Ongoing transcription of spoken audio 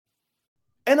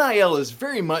NIL is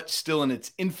very much still in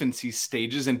its infancy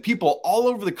stages, and people all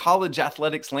over the college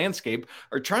athletics landscape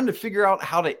are trying to figure out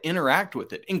how to interact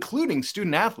with it, including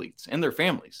student athletes and their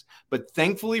families. But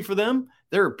thankfully for them,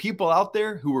 there are people out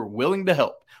there who are willing to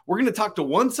help. We're going to talk to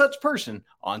one such person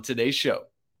on today's show.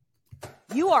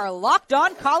 You are Locked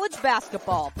On College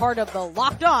Basketball, part of the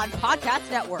Locked On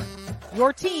Podcast Network.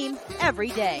 Your team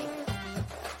every day.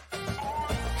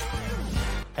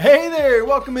 Hey there,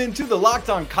 welcome into the Locked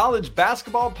On College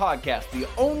Basketball Podcast, the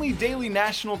only daily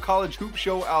national college hoop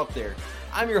show out there.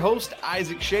 I'm your host,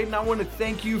 Isaac Shade, and I want to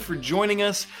thank you for joining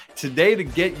us today to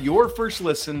get your first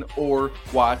listen or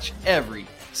watch every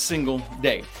single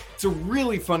day. It's a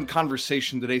really fun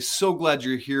conversation today. So glad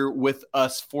you're here with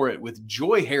us for it with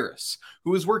Joy Harris,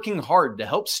 who is working hard to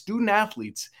help student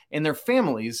athletes and their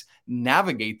families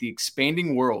navigate the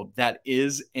expanding world that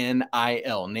is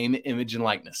NIL, name, image, and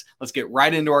likeness. Let's get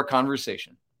right into our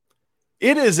conversation.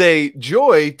 It is a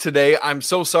joy today. I'm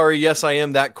so sorry. Yes, I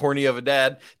am that corny of a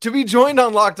dad to be joined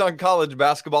on Locked On College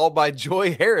Basketball by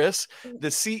Joy Harris, the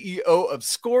CEO of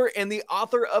Score and the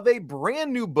author of a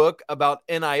brand new book about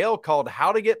NIL called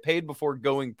How to Get Paid Before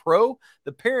Going Pro,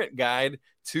 the Parent Guide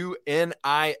to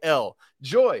NIL.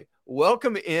 Joy,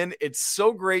 welcome in. It's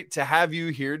so great to have you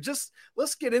here. Just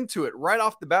let's get into it right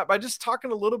off the bat by just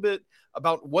talking a little bit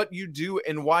about what you do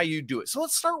and why you do it. So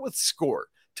let's start with Score.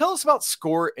 Tell us about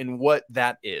Score and what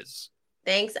that is.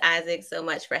 Thanks, Isaac, so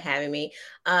much for having me.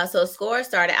 So Score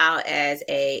started out as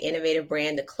an innovative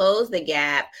brand to close the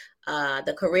gap,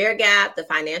 the career gap, the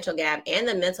financial gap, and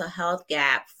the mental health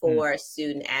gap for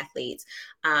student athletes.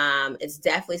 It's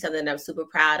definitely something that I'm super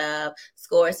proud of.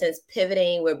 Score, since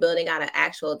pivoting, we're building out an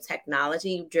actual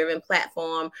technology-driven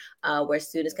platform where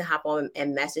students can hop on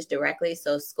and message directly.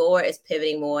 So Score is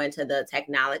pivoting more into the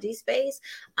technology space,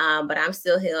 but I'm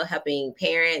still here helping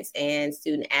parents and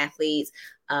student athletes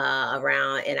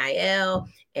around NIL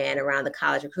and around the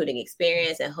college recruiting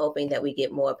experience and hoping that we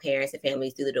get more parents and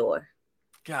families through the door.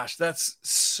 Gosh, that's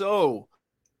so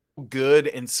good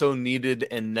and so needed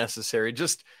and necessary.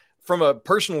 Just from a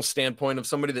personal standpoint of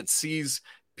somebody that sees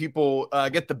people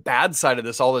get the bad side of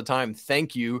this all the time.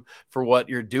 Thank you for what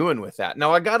you're doing with that.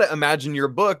 Now, I got to imagine your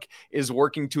book is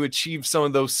working to achieve some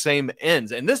of those same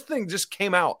ends. And this thing just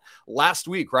came out last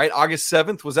week, right? August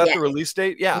 7th. Was that the release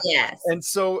date? Yeah. Yes. And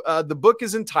so the book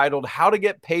is entitled How to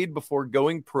Get Paid Before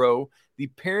Going Pro, the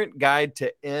Parent Guide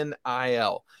to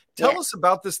NIL. Tell us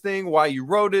about this thing, why you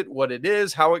wrote it, what it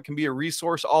is, how it can be a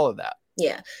resource, all of that.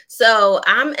 Yeah. So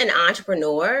I'm an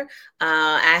entrepreneur.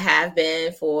 I have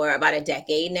been for about a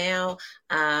decade now.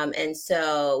 And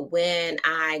so when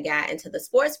I got into the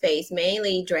sports space,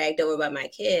 mainly dragged over by my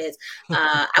kids,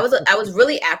 I was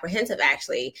really apprehensive,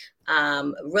 actually.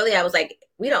 Really, I was like,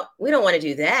 we don't want to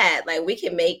do that. Like, we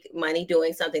can make money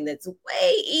doing something that's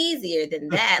way easier than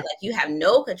that. Like, you have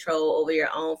no control over your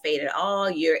own fate at all.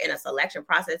 You're in a selection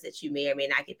process that you may or may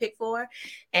not get picked for.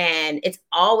 And it's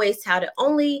always touted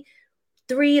only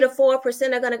 3 to 4%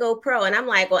 are going to go pro. And I'm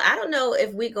like, well, I don't know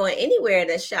if we're going anywhere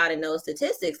that's shouting those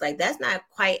statistics. Like, that's not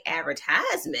quite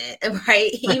advertisement,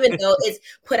 right? Even though it's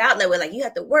put out there, we're like, you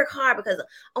have to work hard because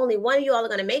only one of you all are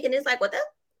going to make it. And it's like, well,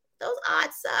 those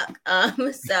odds suck.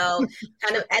 So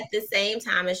kind of at the same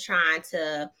time as trying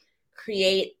to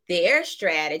create their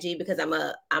strategy, because I'm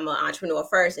an entrepreneur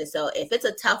first. And so if it's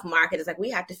a tough market, it's like, we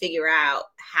have to figure out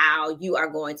how you are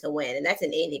going to win. And that's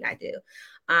in anything I do.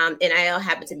 NIL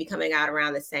happened to be coming out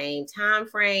around the same time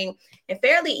frame, and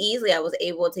fairly easily I was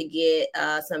able to get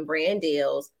some brand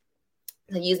deals.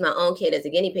 I used my own kid as a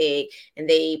guinea pig, and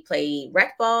they played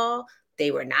rec ball.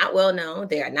 They were not well known.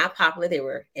 They are not popular. They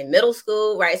were in middle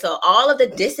school, right? So all of the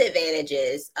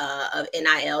disadvantages of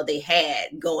NIL they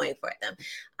had going for them,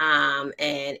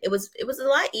 and it was a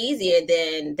lot easier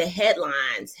than the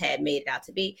headlines had made it out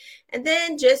to be. And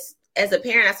then just as a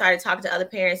parent, I started talking to other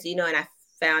parents, and I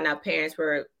found out parents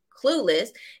were clueless,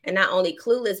 and not only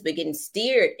clueless, but getting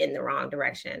steered in the wrong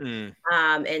direction.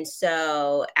 And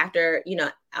so after,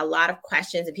 a lot of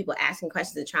questions and people asking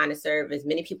questions and trying to serve as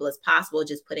many people as possible,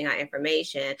 just putting out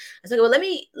information, I was like, well,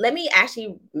 let me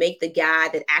actually make the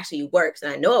guide that actually works.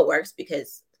 And I know it works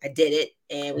because I did it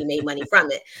and we made money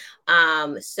from it.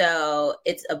 So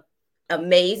it's a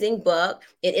amazing book.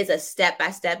 It is a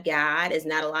step-by-step guide. It's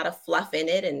not a lot of fluff in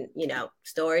it and,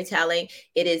 storytelling.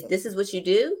 This is what you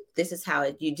do. This is how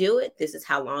you do it. This is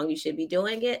how long you should be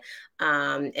doing it.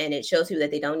 And it shows people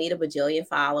that they don't need a bajillion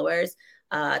followers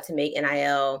to make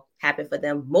NIL happen for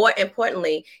them. More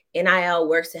importantly, NIL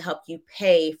works to help you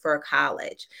pay for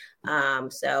college.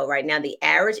 So right now, the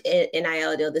average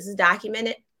NIL deal, this is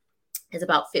documented, is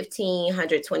about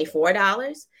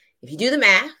 $1,524. If you do the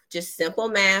math, just simple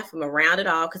math from around it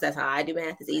all, because that's how I do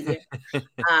math, it's easier.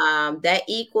 That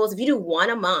equals, if you do one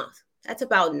a month, that's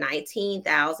about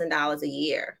 $19,000 a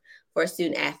year for a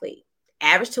student athlete.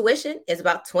 Average tuition is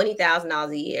about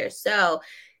 $20,000 a year. So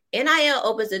NIL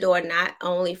opens the door not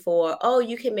only for, oh,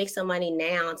 you can make some money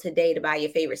now today to buy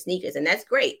your favorite sneakers, and that's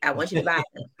great. I want you to buy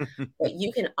them. But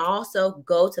you can also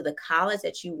go to the college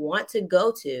that you want to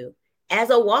go to as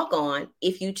a walk-on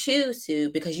if you choose to,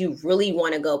 because you really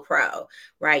want to go pro,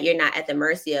 right? You're not at the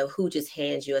mercy of who just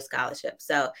hands you a scholarship.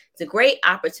 So it's a great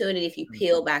opportunity if you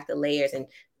peel back the layers and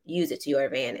use it to your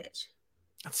advantage.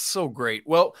 That's so great.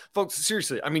 Well, folks,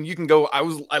 seriously, I mean, you can go,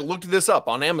 I looked this up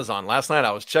on Amazon last night.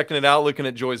 I was checking it out, looking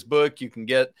at Joy's book. You can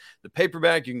get the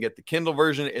paperback, you can get the Kindle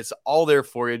version. It's all there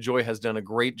for you. Joy has done a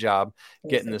great job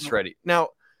getting this ready. Now,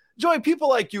 Joy, people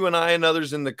like you and I and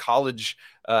others in the college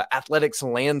athletics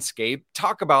landscape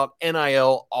talk about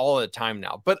NIL all the time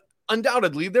now, but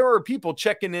undoubtedly there are people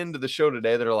checking into the show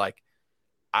today that are like,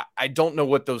 I don't know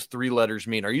what those three letters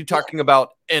mean. Are you talking about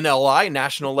NLI,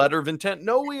 National Letter of Intent?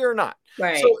 No, we are not.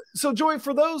 Right. So Joy,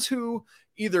 for those who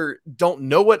either don't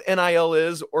know what NIL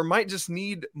is or might just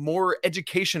need more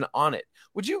education on it,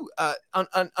 would you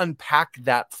unpack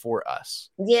that for us?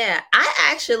 Yeah, I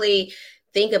actually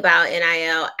think about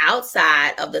NIL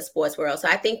outside of the sports world. So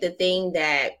I think the thing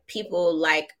that people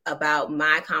like about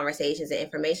my conversations and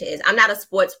information is I'm not a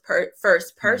sports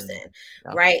first person,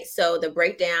 right? So the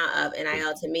breakdown of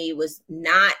NIL to me was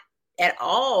not at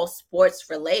all sports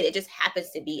related. It just happens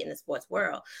to be in the sports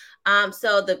world.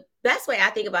 So the best way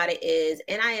I think about it is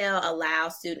NIL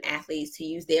allows student athletes to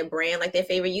use their brand like their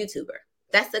favorite YouTuber.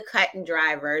 That's the cut and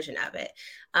dry version of it.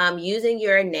 Using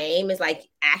your name is like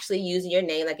actually using your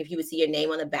name. Like if you would see your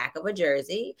name on the back of a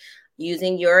jersey,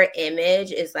 using your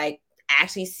image is like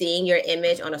actually seeing your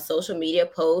image on a social media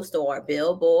post or a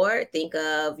billboard. Think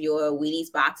of your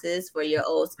Wheaties boxes for your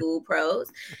old school pros.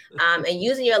 And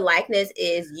using your likeness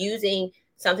is using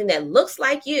something that looks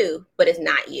like you, but it's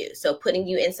not you. So putting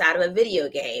you inside of a video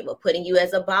game or putting you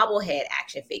as a bobblehead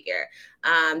action figure.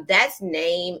 That's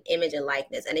name, image, and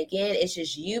likeness. And again, it's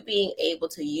just you being able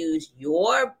to use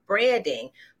your branding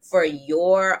for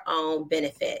your own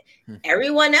benefit.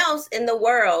 Everyone else in the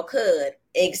world could,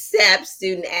 except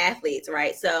student athletes,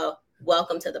 right? So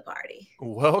welcome to the party.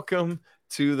 Welcome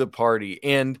to the party.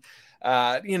 And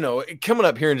coming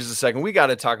up here in just a second, we got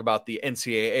to talk about the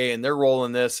NCAA and their role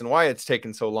in this and why it's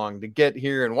taken so long to get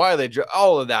here and why they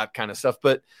all of that kind of stuff.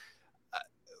 But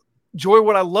Joy,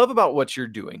 what I love about what you're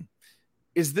doing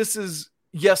is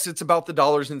yes, it's about the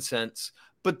dollars and cents,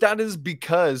 but that is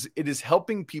because it is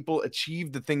helping people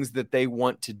achieve the things that they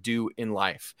want to do in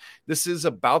life. This is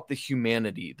about the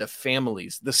humanity, the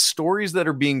families, the stories that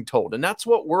are being told. And that's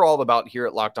what we're all about here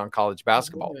at Locked On College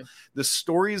Basketball, the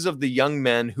stories of the young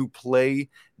men who play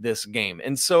this game.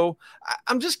 And so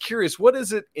I'm just curious, what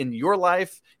is it in your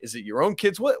life? Is it your own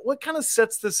kids? What kind of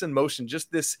sets this in motion?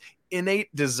 Just this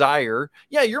innate desire.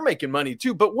 Yeah, you're making money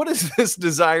too, but what is this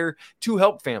desire to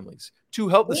help families, to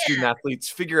help the student athletes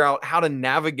figure out how to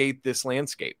navigate this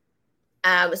landscape?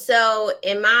 So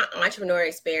in my entrepreneur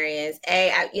experience,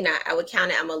 I would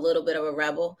count it, I'm a little bit of a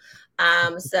rebel.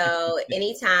 So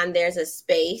anytime there's a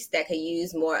space that could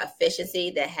use more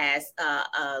efficiency, that has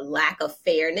a lack of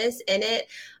fairness in it,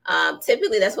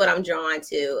 typically that's what I'm drawn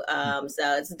to.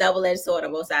 So it's a double-edged sword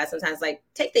on both sides. Sometimes like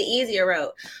take the easier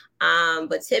road.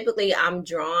 But typically I'm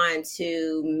drawn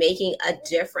to making a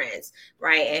difference,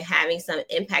 right? And having some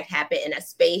impact happen in a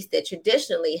space that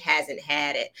traditionally hasn't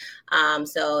had it.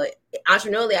 So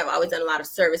entrepreneurially, I've always done a lot of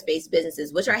service-based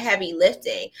businesses, which are heavy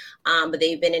lifting, but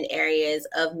they've been in areas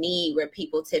of need where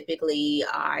people typically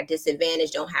are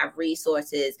disadvantaged, don't have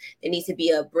resources. There needs to be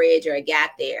a bridge or a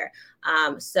gap there.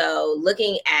 So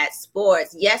looking at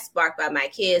sports, yes, sparked by my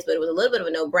kids, but it was a little bit of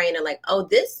a no-brainer, like, oh,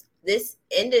 this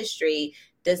industry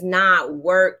does not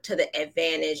work to the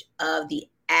advantage of the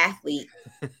athlete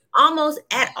almost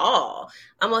at all.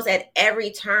 Almost at every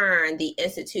turn, the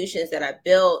institutions that are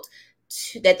built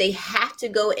that they have to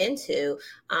go into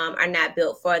are not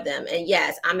built for them. And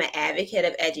yes, I'm an advocate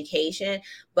of education,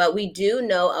 but we do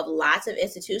know of lots of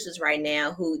institutions right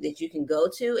now that you can go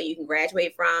to and you can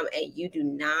graduate from, and you do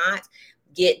not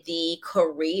get the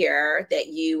career that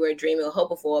you were dreaming or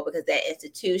hoping for, because that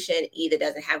institution either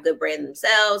doesn't have good brand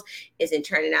themselves, isn't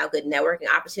turning out good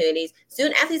networking opportunities.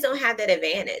 Student athletes don't have that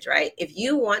advantage, right? If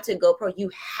you want to go pro, you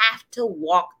have to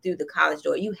walk through the college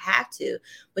door. You have to,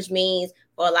 which means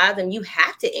for a lot of them, you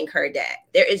have to incur debt.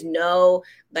 There is no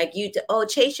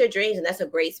chase your dreams. And that's a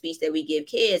great speech that we give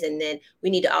kids. And then we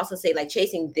need to also say, like,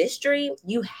 chasing this dream,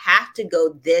 you have to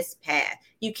go this path.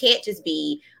 You can't just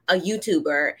be a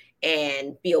YouTuber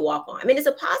and be a walk-on. I mean, it's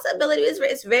a possibility.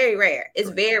 It's very rare. It's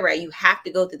very rare. You have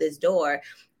to go through this door.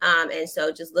 And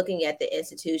so just looking at the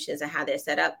institutions and how they're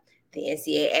set up, the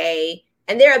NCAA,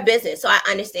 and they're a business. So I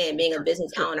understand being a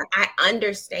business owner. I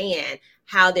understand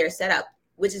how they're set up,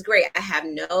 which is great. I have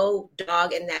no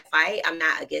dog in that fight. I'm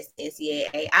not against the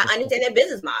NCAA. I understand their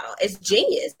business model. It's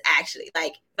genius, actually.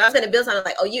 Like, if I was going to build something,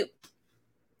 like, oh, you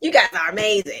guys are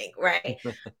amazing, right?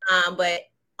 But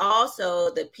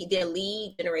also their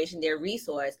lead generation, their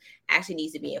resource actually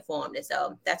needs to be informed. And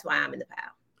so that's why I'm in the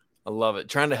pile. I love it.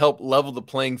 Trying to help level the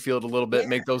playing field a little bit,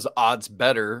 make those odds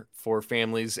better for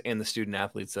families and the student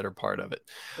athletes that are part of it.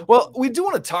 Well, we do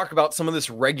want to talk about some of this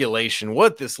regulation,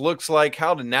 what this looks like,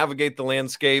 how to navigate the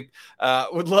landscape.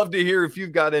 Would love to hear if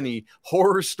you've got any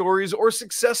horror stories or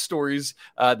success stories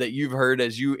that you've heard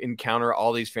as you encounter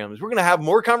all these families. We're going to have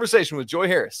more conversation with Joy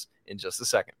Harris in just a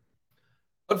second.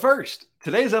 But first,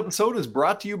 today's episode is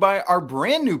brought to you by our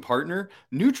brand new partner,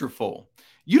 Nutrafol.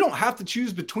 You don't have to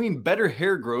choose between better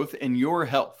hair growth and your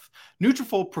health.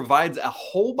 Nutrafol provides a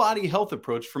whole body health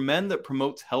approach for men that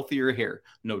promotes healthier hair.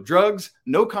 No drugs,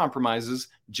 no compromises,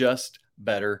 just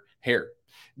better hair.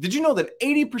 Did you know that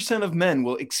 80% of men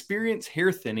will experience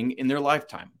hair thinning in their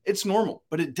lifetime? It's normal,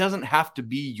 but it doesn't have to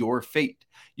be your fate.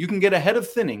 You can get ahead of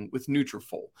thinning with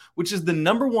Nutrafol, which is the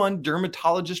 #1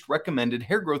 dermatologist recommended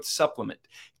hair growth supplement,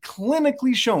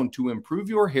 clinically shown to improve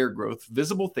your hair growth,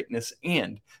 visible thickness,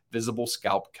 and visible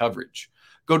scalp coverage.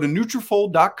 Go to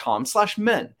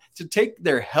Nutrafol.com/men to take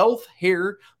their health,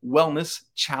 hair, wellness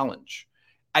challenge.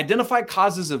 Identify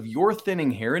causes of your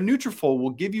thinning hair, and Nutrafol will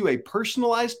give you a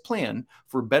personalized plan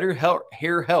for better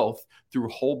hair health through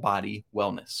whole body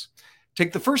wellness.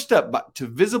 Take the first step to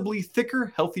visibly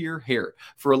thicker, healthier hair.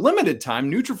 For a limited time,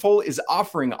 Nutrafol is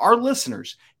offering our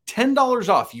listeners $10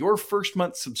 off your first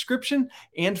month subscription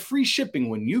and free shipping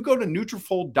when you go to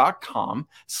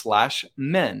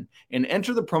Nutrafol.com/men and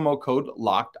enter the promo code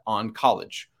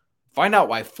LOCKEDONCollege. Find out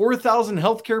why 4,000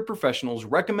 healthcare professionals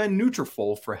recommend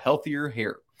Nutrafol for healthier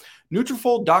hair.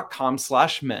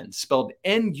 Nutrafol.com/men, spelled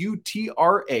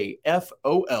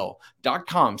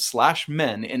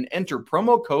Nutrafol.com/men, and enter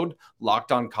promo code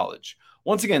LOCKEDONCollege.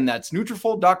 Once again, that's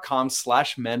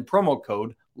Nutrafol.com/men, promo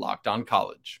code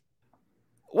LOCKEDONCollege.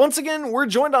 Once again, we're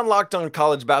joined on Locked On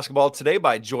College Basketball today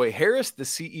by Joy Harris, the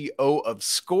CEO of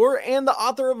SCORE and the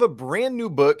author of a brand new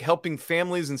book helping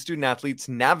families and student athletes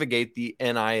navigate the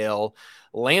NIL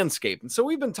landscape. And so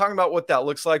we've been talking about what that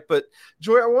looks like, but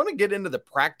Joy, I want to get into the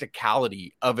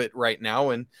practicality of it right now.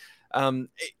 And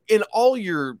in all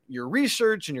your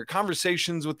research and your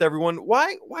conversations with everyone,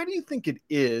 why do you think it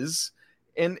is?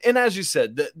 And as you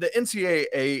said, the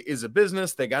NCAA is a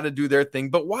business. They got to do their thing.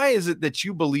 But why is it that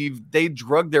you believe they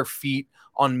drug their feet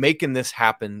on making this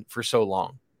happen for so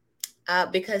long?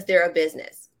 Because they're a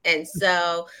business. And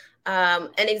so an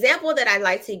example that I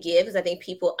like to give, because I think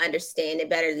people understand it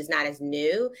better, it's not as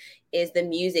new, is the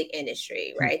music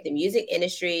industry, right? The music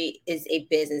industry is a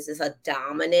business. It's a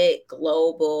dominant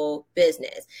global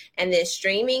business. And then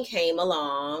streaming came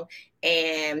along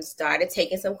and started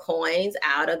taking some coins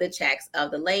out of the checks of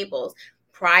the labels.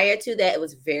 Prior to that, it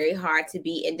was very hard to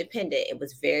be independent. It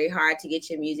was very hard to get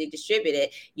your music distributed.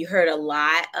 You heard a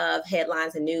lot of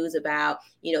headlines and news about,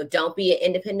 don't be an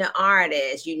independent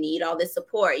artist. You need all this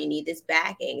support. You need this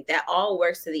backing. That all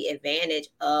works to the advantage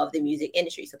of the music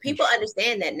industry. So people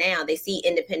understand that now. They see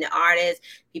independent artists.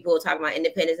 People talk about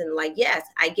independence and they're like, yes,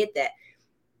 I get that.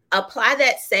 Apply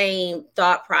that same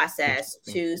thought process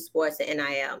to sports and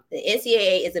NIL. The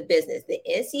NCAA is a business. The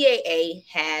NCAA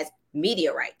has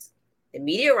media rights. The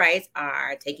media rights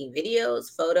are taking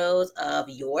videos, photos of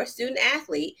your student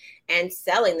athlete and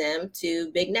selling them to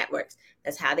big networks.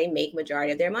 That's how they make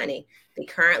majority of their money. They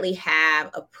currently have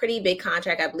a pretty big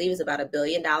contract. I believe it's about $1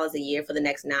 billion a year for the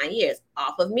next 9 years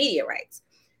off of media rights.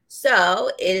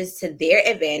 So it is to their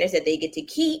advantage that they get to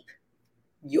keep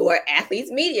your athlete's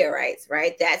media rights,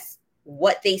 right? That's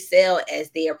what they sell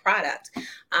as their product.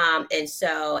 And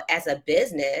so as a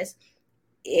business,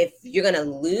 if you're going to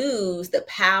lose the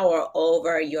power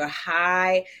over your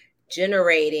high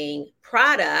generating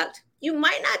product, you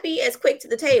might not be as quick to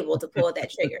the table to pull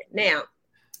that trigger. Now,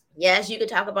 yes, you could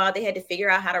talk about they had to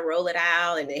figure out how to roll it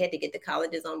out and they had to get the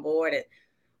colleges on board. And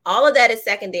all of that is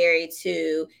secondary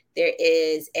to there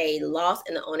is a loss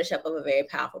in the ownership of a very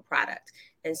powerful product.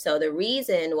 And so the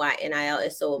reason why NIL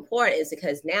is so important is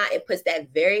because now it puts that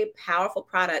very powerful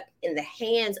product in the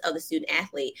hands of the student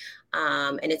athlete.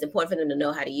 And it's important for them to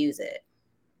know how to use it.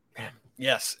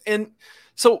 Yes. And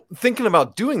so thinking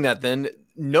about doing that, then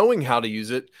knowing how to use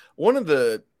it, one of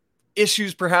the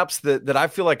issues perhaps that I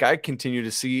feel like I continue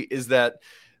to see is that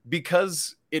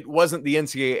because it wasn't the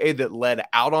NCAA that led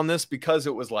out on this, because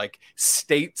it was like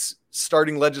states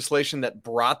starting legislation that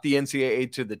brought the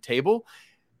NCAA to the table.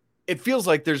 It feels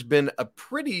like there's been a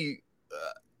pretty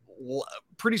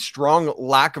strong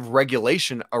lack of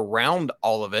regulation around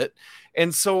all of it.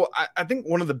 And so I think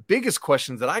one of the biggest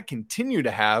questions that I continue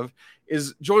to have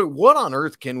is, Joy, what on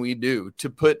earth can we do to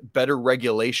put better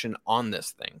regulation on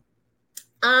this thing?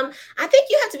 I think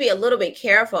you have to be a little bit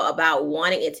careful about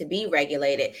wanting it to be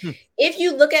regulated. If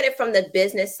you look at it from the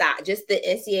business side, just the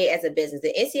NCAA as a business,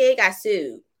 the NCAA got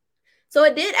sued. So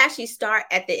it did actually start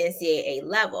at the NCAA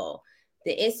level.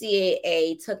 The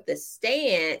NCAA took the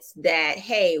stance that,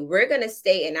 hey, we're going to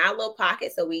stay in our little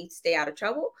pocket so we stay out of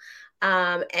trouble.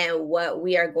 And what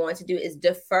we are going to do is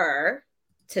defer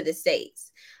to the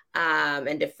states.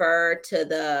 And defer to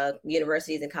the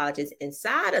universities and colleges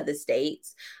inside of the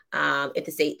states if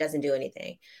the state doesn't do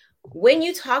anything. When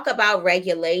you talk about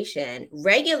regulation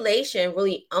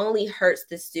really only hurts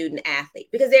the student athlete,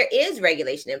 because there is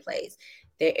regulation in place.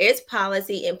 There is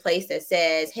policy in place that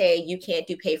says, hey, you can't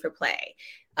do pay for play.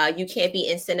 You can't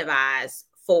be incentivized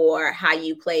for how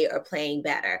you play or playing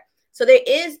better. So there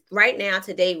is right now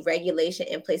today regulation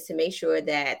in place to make sure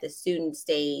that the student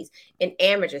stays in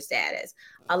amateur status.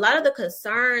 A lot of the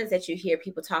concerns that you hear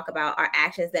people talk about are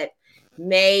actions that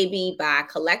may be by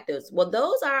collectives. Well,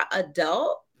 those are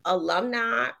adult,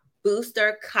 alumni,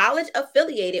 booster, college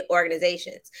affiliated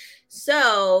organizations.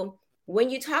 So when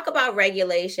you talk about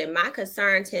regulation, my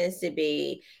concern tends to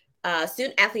be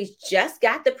student athletes just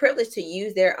got the privilege to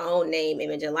use their own name,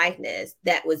 image, and likeness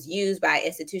that was used by an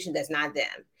institution that's not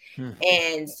them.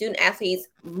 And student athletes,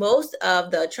 most of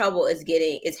the trouble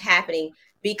is happening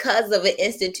because of an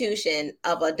institution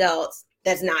of adults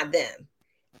that's not them.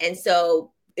 And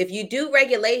so if you do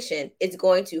regulation, it's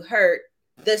going to hurt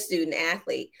the student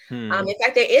athlete. In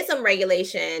fact, there is some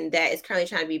regulation that is currently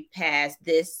trying to be passed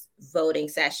this voting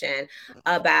session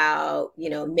about,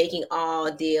 making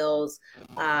all deals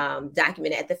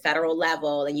documented at the federal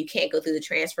level, and you can't go through the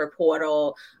transfer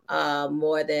portal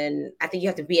more than, I think you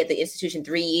have to be at the institution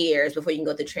 3 years before you can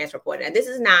go through the transfer portal. Now, this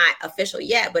is not official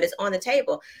yet, but it's on the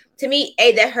table. To me,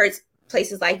 that hurts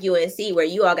places like UNC, where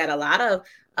you all got a lot of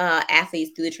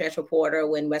athletes through the transfer portal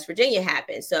when West Virginia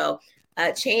happened. So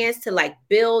a chance to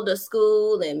build a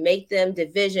school and make them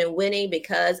division winning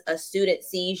because a student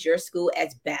sees your school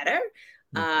as better.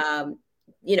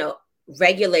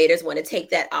 Regulators want to take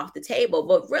that off the table,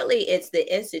 but really it's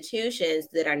the institutions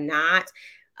that are not,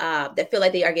 that feel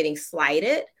like they are getting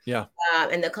slighted. Yeah.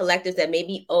 And the collectives that may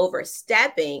be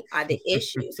overstepping are the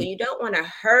issue. So you don't want to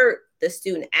hurt the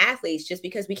student athletes just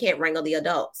because we can't wrangle the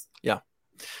adults. Yeah,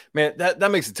 man,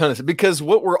 that makes a ton of sense, because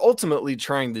what we're ultimately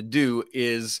trying to do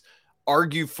is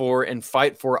argue for and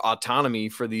fight for autonomy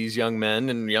for these young men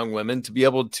and young women to be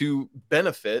able to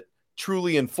benefit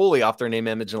truly and fully off their name,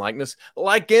 image, and likeness,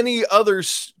 like any other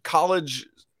college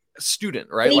student,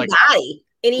 right? Anybody,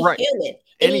 any human,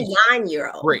 any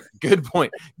 9-year-old. Great. Good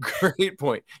point. Great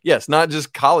point. Yes. Not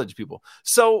just college people.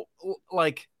 So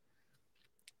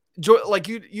Joy,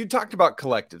 you talked about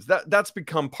collectives. That's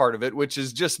become part of it, which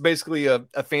is just basically a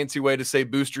fancy way to say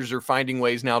boosters are finding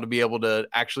ways now to be able to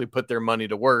actually put their money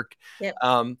to work. Yep.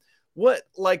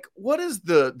 What is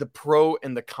the pro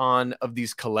and the con of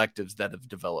these collectives that have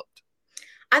developed?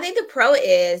 I think the pro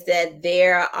is that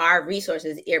there are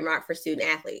resources earmarked for student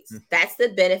athletes. That's the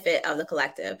benefit of the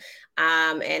collective.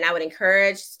 And I would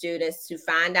encourage students to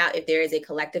find out if there is a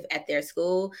collective at their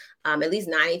school. At least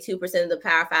 92% of the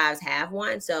Power Fives have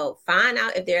one. So find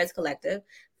out if there is a collective.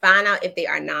 Find out if they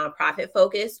are nonprofit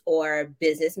focused or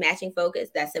business matching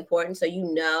focused. That's important. So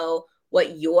you know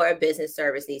what your business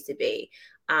service needs to be.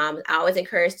 I always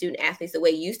encourage student athletes, the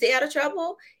way you stay out of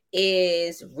trouble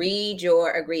is read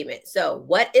your agreement. So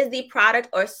what is the product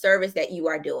or service that you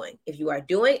are doing? If you are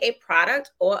doing a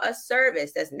product or a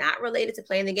service that's not related to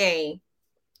playing the game,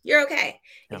 you're okay.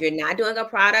 Yeah. If you're not doing a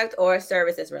product or a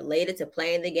service that's related to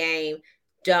playing the game,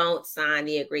 don't sign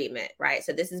the agreement, right?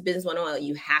 So this is Business 101.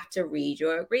 You have to read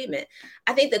your agreement.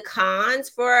 I think the cons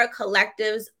for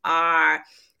collectives are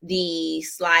the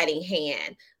sliding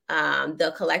hand,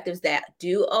 the collectives that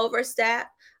do overstep,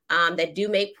 that do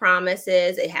make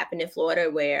promises. It happened in Florida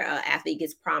where an athlete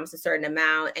gets promised a certain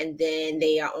amount and then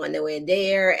they are on their way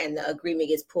there and the agreement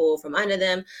gets pulled from under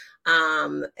them.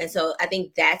 And so I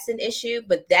think that's an issue,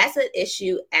 but that's an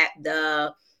issue at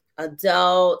the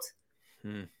adult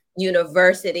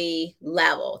university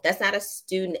level. That's not a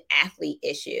student athlete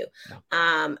issue.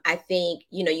 No. I think,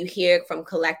 you hear from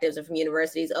collectives or from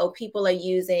universities, people are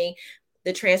using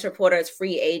the transfer portal as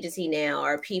free agency now,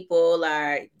 or people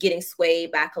are getting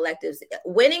swayed by collectives.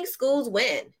 Winning schools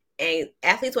win. and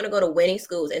athletes want to go to winning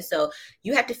schools. And so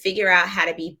you have to figure out how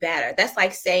to be better. That's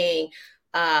like saying,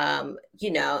 in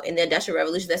the Industrial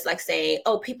Revolution, that's like saying,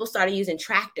 oh, people started using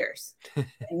tractors,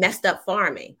 messed up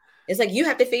farming. It's like you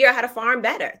have to figure out how to farm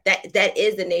better. That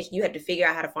is the nation. You have to figure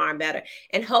out how to farm better,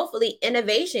 and hopefully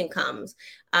innovation comes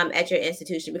at your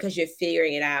institution because you're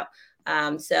figuring it out.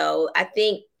 So I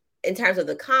think in terms of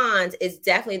the cons, it's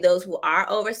definitely those who are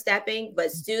overstepping,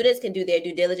 but students can do their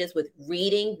due diligence with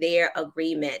reading their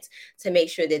agreement to make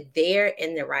sure that they're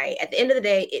in the right. At the end of the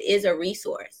day, it is a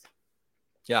resource.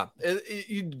 Yeah,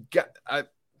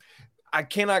 I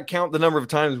cannot count the number of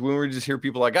times when we just hear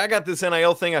people like, I got this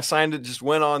NIL thing, I signed it, just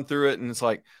went on through it. And it's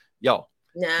like, yo,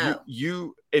 no,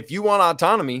 you if you want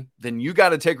autonomy, then you got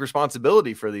to take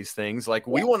responsibility for these things. Like,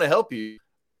 we want to help you,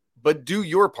 but do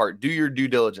your part, do your due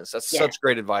diligence. That's such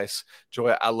great advice,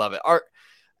 Joy. I love it.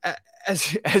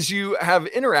 As you have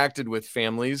interacted with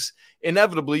families,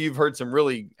 inevitably you've heard some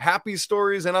really happy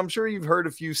stories, and I'm sure you've heard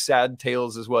a few sad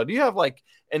tales as well. Do you have like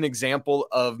an example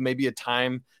of maybe a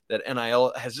time that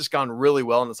NIL has just gone really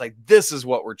well and it's like, this is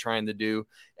what we're trying to do?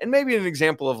 And maybe an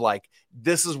example of like,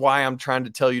 this is why I'm trying to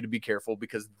tell you to be careful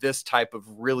because this type of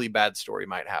really bad story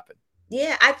might happen.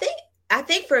 Yeah, I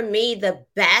think for me, the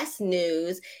best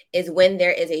news is when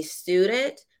there is a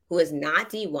student who is not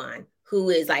D1, who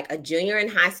is like a junior in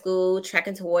high school,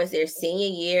 trekking towards their senior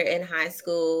year in high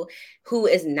school, who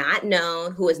is not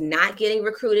known, who is not getting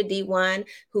recruited D1,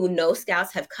 who no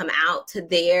scouts have come out to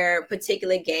their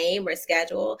particular game or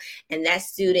schedule. And that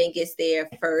student gets their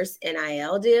first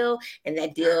NIL deal. And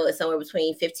that deal is somewhere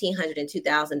between $1,500 and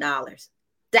 $2,000.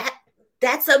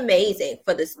 That's amazing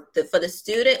for the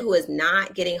student who is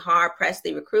not getting hard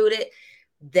pressedly recruited.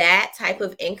 That type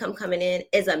of income coming in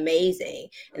is amazing.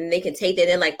 And they can take that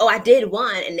in like, oh, I did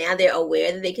one. And now they're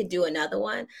aware that they can do another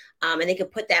one. And they can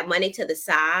put that money to the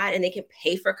side and they can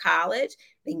pay for college.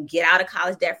 They can get out of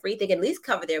college debt free. They can at least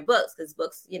cover their books because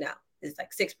books, is like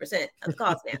 6% of the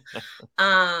cost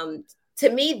now. To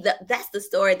me, that's the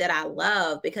story that I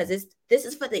love because this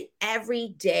is for the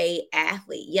everyday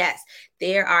athlete. Yes,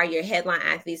 there are your headline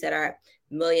athletes that are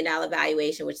 $1 million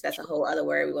valuation, which that's a whole other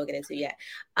word we won't get into yet.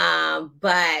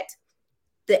 But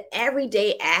the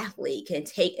everyday athlete can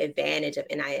take advantage of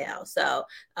NIL. So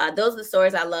those are the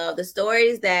stories I love. The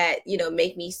stories that,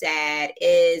 make me sad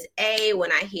is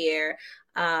when I hear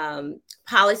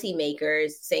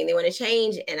policymakers saying they want to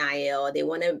change NIL, they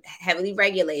want to heavily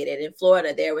regulate it. In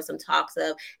Florida, there was some talks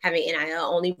of having NIL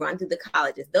only run through the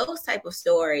colleges. Those type of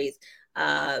stories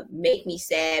make me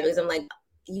sad because I'm like,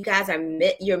 you guys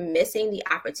you're missing the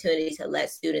opportunity to let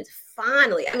students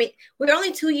finally, we're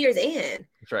only 2 years in.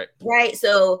 That's right. Right.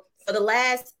 So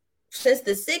since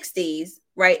the 60s,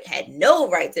 right, had no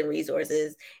rights and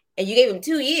resources, and you gave them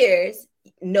 2 years,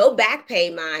 no back pay,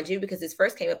 mind you, because this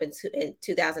first came up in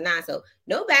 2009. So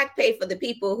no back pay for the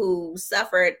people who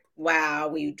suffered while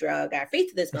we drug our feet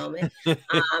to this moment.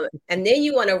 And then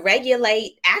you want to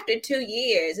regulate after 2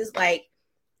 years. It's like,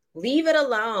 leave it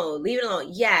alone. Leave it alone.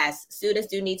 Yes, students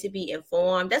do need to be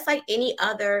informed. That's like any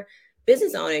other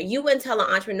business owner. You wouldn't tell an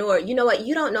entrepreneur, you know what,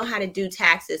 you don't know how to do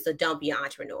taxes, so don't be an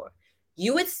entrepreneur.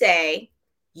 You would say,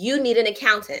 you need an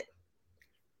accountant.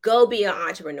 Go be an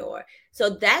entrepreneur. So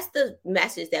that's the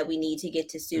message that we need to get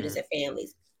to students and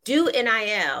families. Do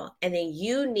NIL, and then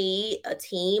you need a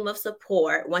team of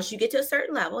support once you get to a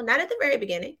certain level, not at the very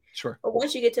beginning. Sure. But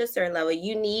once you get to a certain level,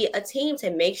 you need a team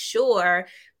to make sure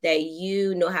that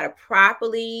you know how to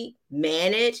properly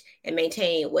manage and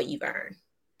maintain what you've earned.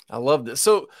 I love this.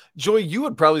 So, Joy, you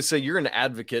would probably say you're an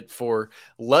advocate for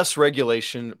less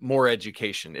regulation, more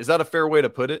education. Is that a fair way to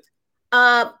put it?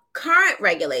 Current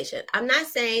regulation. I'm not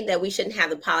saying that we shouldn't have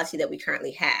the policy that we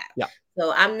currently have. Yeah.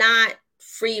 So I'm not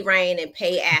free reign and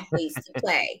pay athletes to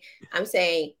play. I'm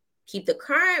saying keep the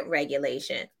current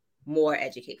regulation, more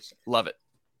education. Love it.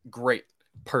 Great.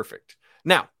 Perfect.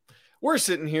 Now, we're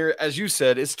sitting here, as you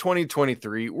said, it's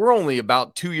 2023. We're only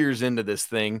about 2 years into this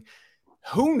thing.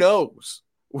 Who knows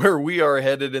where we are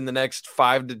headed in the next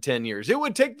 5 to 10 years? It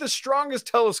would take the strongest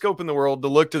telescope in the world to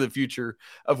look to the future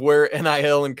of where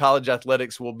NIL and college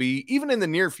athletics will be, even in the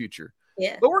near future.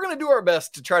 Yeah. But we're going to do our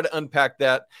best to try to unpack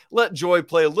that. Let Joy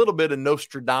play a little bit of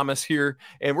Nostradamus here,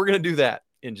 and we're going to do that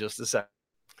in just a second.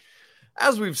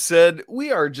 As we've said,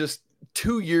 we are just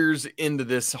 2 years into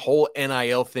this whole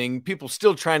NIL thing. People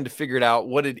still trying to figure it out,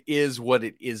 what it is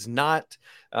not.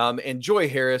 And Joy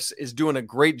Harris is doing a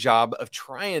great job of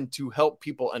trying to help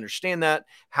people understand that,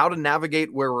 how to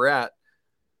navigate where we're at.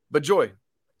 But Joy,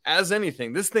 as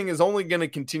anything, this thing is only going to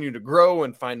continue to grow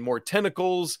and find more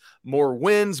tentacles, more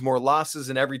wins, more losses,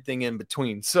 and everything in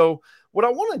between. So what I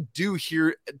want to do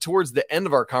here towards the end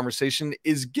of our conversation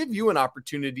is give you an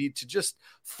opportunity to just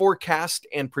forecast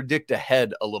and predict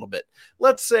ahead a little bit.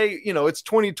 Let's say, it's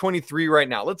 2023 right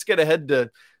now. Let's get ahead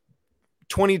to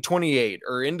 2028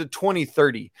 or into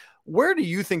 2030. Where do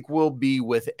you think we'll be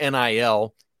with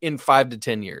NIL in 5 to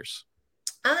 10 years?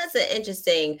 Oh, that's an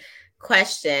interesting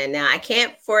question. Now, I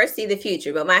can't foresee the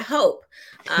future, but my hope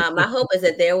is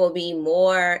that there will be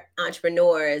more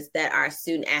entrepreneurs that are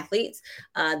student athletes.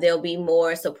 There'll be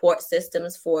more support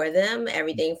systems for them,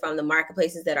 everything from the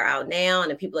marketplaces that are out now and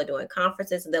the people are doing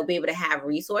conferences, and they'll be able to have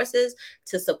resources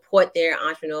to support their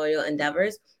entrepreneurial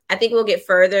endeavors. I think we'll get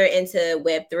further into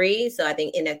Web3. So I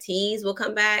think NFTs will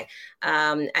come back.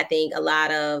 I think a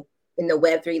lot of in the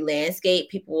Web3 landscape,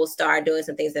 people will start doing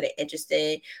some things that are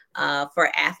interesting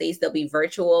for athletes. There'll be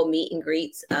virtual meet and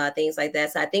greets, things like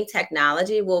that. So I think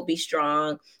technology will be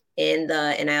strong in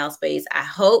the NIL space. I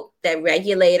hope that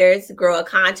regulators grow a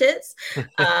conscience and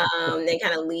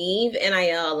kind of leave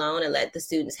NIL alone and let the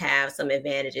students have some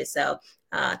advantages. So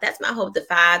that's my hope. The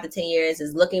 5 to 10 years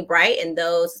is looking bright. And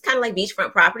those, it's kind of like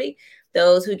beachfront property.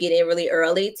 Those who get in really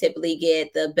early typically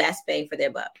get the best bang for their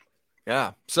buck.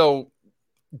 Yeah. So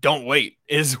don't wait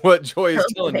is what Joy is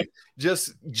telling you.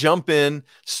 Just jump in,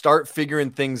 start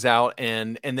figuring things out,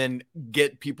 and then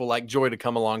get people like Joy to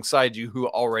come alongside you who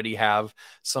already have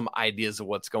some ideas of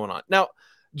what's going on. Now,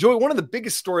 Joy, one of the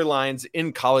biggest storylines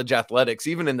in college athletics,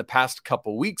 even in the past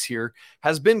couple weeks here,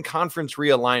 has been conference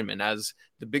realignment, as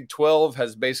the Big 12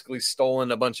 has basically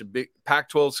stolen a bunch of big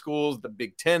Pac-12 schools. The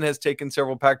Big 10 has taken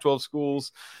several Pac-12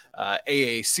 schools,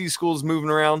 AAC schools moving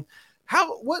around.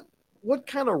 What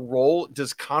kind of role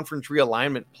does conference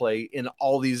realignment play in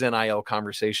all these NIL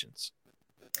conversations?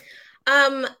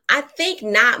 I think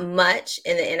not much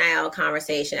in the NIL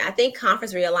conversation. I think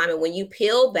conference realignment, when you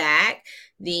peel back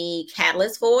the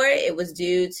catalyst for it, it was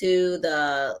due to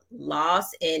the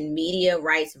loss in media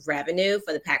rights revenue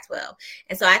for the Pac-12.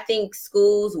 And so I think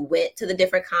schools went to the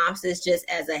different conferences just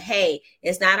as a, hey,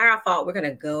 it's not our fault. We're going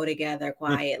to go together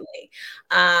quietly.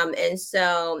 And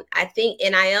so I think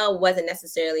NIL wasn't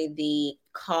necessarily the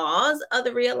cause of the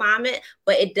realignment,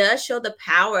 but it does show the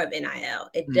power of NIL.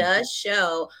 It does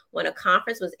show when a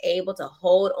conference was able to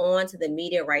hold on to the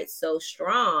media rights so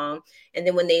strong, and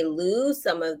then when they lose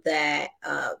some of that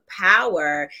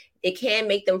power, it can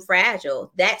make them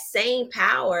fragile. That same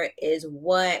power is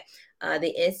what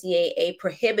the NCAA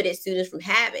prohibited students from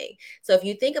having. So if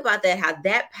you think about that, how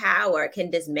that power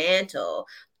can dismantle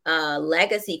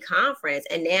legacy conference,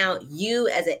 and now you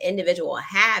as an individual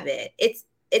have it, it's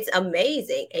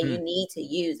amazing, and you need to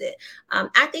use it.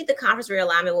 I think the conference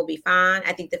realignment will be fine.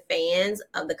 I think the fans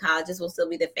of the colleges will still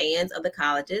be the fans of the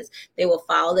colleges. They will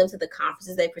follow them to the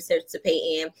conferences they participate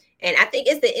in. And I think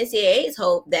it's the NCAA's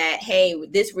hope that, hey,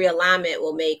 this realignment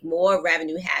will make more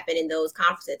revenue happen in those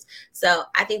conferences. So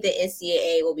I think the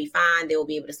NCAA will be fine. They will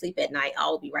be able to sleep at night.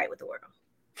 All will be right with the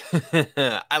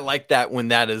world. I like that when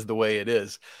that is the way it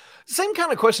is. Same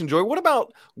kind of question, Joy. What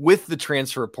about with the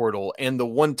transfer portal and the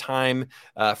one-time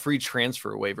free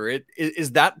transfer waiver?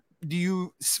 Is that, do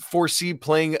you foresee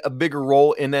playing a bigger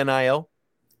role in NIL?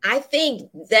 I think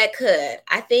that could.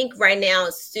 I think right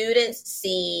now students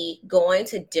see going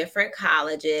to different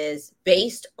colleges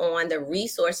based on the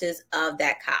resources of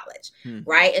that college,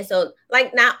 right? And so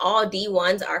like not all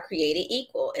D1s are created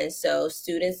equal. And so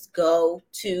students go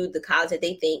to the college that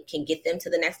they think can get them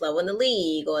to the next level in the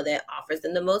league or that offers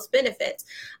them the most benefits.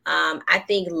 I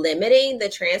think limiting the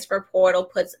transfer portal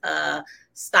puts a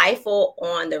stifle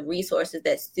on the resources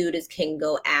that students can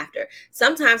go after.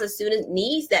 Sometimes a student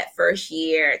needs that first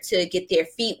year to get their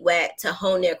feet wet, to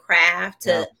hone their craft,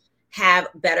 to have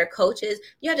better coaches.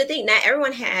 You have to think not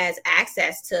everyone has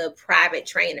access to private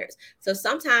trainers. So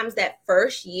sometimes that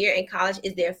first year in college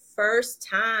is their first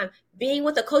time being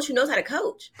with a coach who knows how to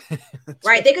coach,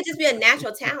 right? They could just be a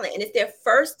natural talent, and it's their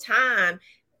first time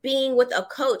being with a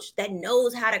coach that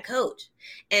knows how to coach.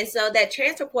 And so that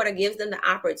transfer portal gives them the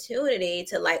opportunity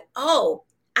to like, oh,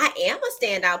 I am a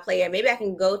standout player. Maybe I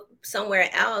can go somewhere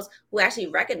else who actually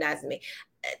recognizes me.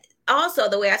 Also,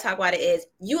 the way I talk about it is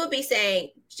you would be saying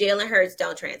Jalen Hurts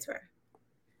don't transfer.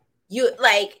 You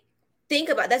like, think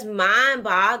about that's mind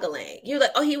boggling. You're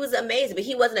like, oh, he was amazing, but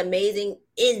he wasn't amazing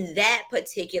in that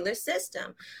particular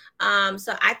system.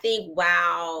 So I think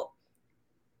while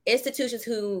institutions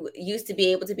who used to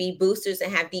be able to be boosters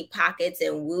and have deep pockets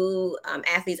and woo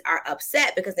athletes are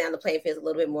upset because now the playing field is a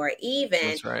little bit more even.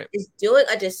 That's right. It's doing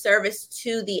a disservice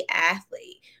to the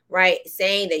athlete, right?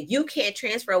 Saying that you can't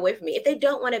transfer away from me. If they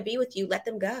don't want to be with you, let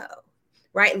them go,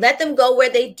 right? Let them go where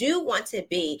they do want to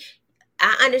be.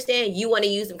 I understand you want to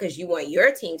use them because you want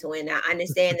your team to win. I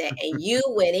understand that. And you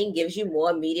winning gives you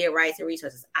more media rights and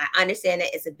resources. I understand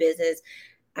that it's a business.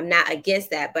 I'm not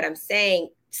against that, but I'm saying,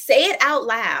 say it out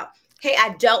loud. Hey,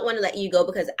 I don't want to let you go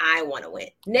because I want to win.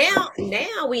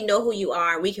 Now we know who you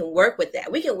are. We can work with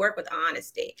that. We can work with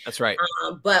honesty. That's right.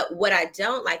 But what I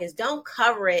don't like is don't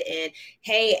cover it in,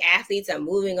 hey, athletes are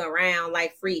moving around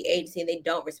like free agency and they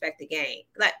don't respect the game.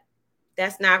 Like,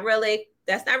 that's not really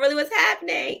what's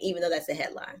happening, even though that's a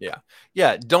headline.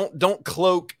 Yeah. Don't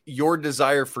cloak your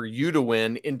desire for you to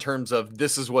win in terms of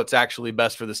this is what's actually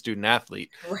best for the student athlete.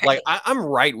 Right. Like I'm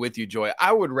right with you, Joy.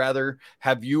 I would rather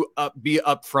have you be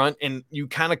up front and you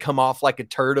kind of come off like a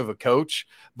turd of a coach,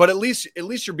 but at least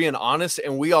you're being honest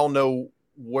and we all know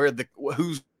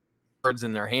who's cards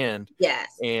in their hand. Yes.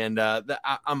 And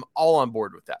I'm all on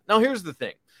board with that. Now, here's the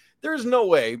thing. There's no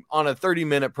way on a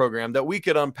 30-minute program that we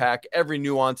could unpack every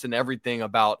nuance and everything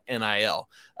about NIL.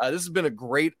 This has been a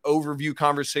great overview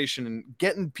conversation and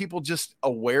getting people just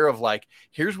aware of like,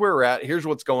 here's where we're at, here's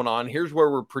what's going on, here's where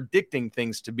we're predicting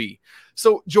things to be.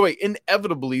 So, Joy,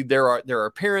 inevitably there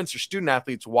are parents or student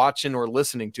athletes watching or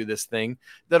listening to this thing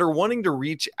that are wanting to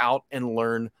reach out and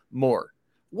learn more.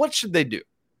 What should they do?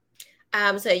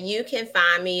 So you can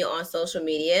find me on social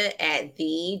media at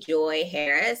The Joy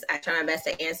Harris. I try my best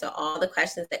to answer all the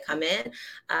questions that come in.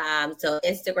 So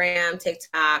Instagram,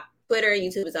 TikTok, Twitter,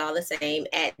 YouTube is all the same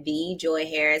at The Joy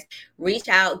Harris. Reach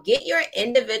out, get your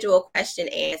individual question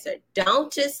answered.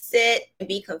 Don't just sit and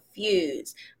be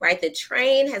confused, right? The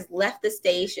train has left the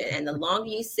station, and the longer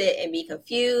you sit and be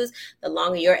confused, the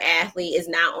longer your athlete is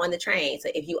not on the train. So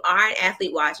if you are an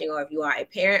athlete watching, or if you are a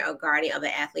parent or guardian of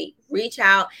an athlete, reach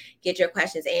out, get your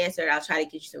questions answered. I'll try to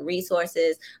get you some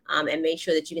resources and make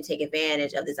sure that you can take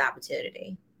advantage of this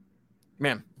opportunity.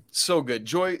 Man, so good.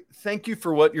 Joy, thank you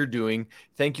for what you're doing.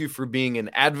 Thank you for being an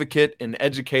advocate and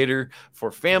educator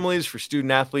for families, for student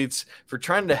athletes, for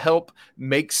trying to help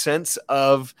make sense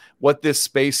of what this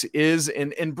space is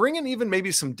and bring in even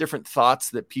maybe some different thoughts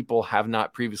that people have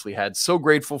not previously had. So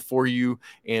grateful for you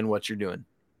and what you're doing.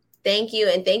 Thank you.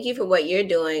 And thank you for what you're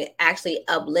doing. Actually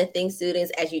uplifting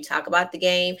students as you talk about the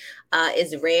game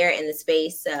is rare in the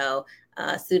space. So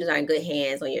students are in good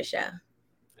hands on your show.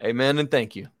 Amen. And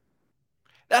thank you.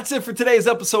 That's it for today's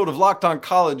episode of Locked On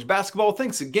College Basketball.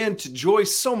 Thanks again to Joy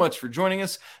so much for joining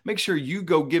us. Make sure you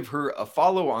go give her a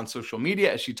follow on social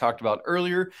media, as she talked about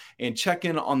earlier, and check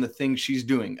in on the things she's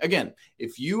doing. Again,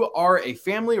 if you are a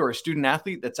family or a student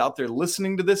athlete that's out there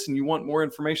listening to this and you want more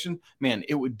information, man,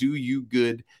 it would do you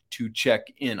good to check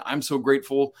in. I'm so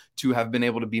grateful to have been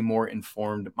able to be more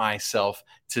informed myself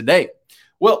today.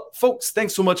 Well, folks,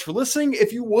 thanks so much for listening.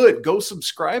 If you would, go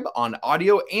subscribe on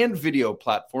audio and video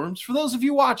platforms. For those of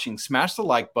you watching, smash the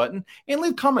like button and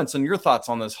leave comments on your thoughts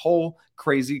on this whole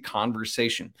crazy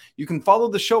conversation. You can follow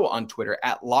the show on Twitter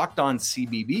at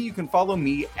LockedOnCBB. You can follow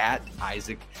me at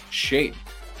Isaac Shade.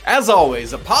 As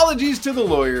always, apologies to the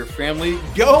lawyer family.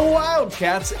 Go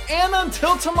Wildcats, and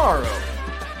until tomorrow,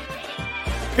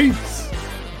 peace.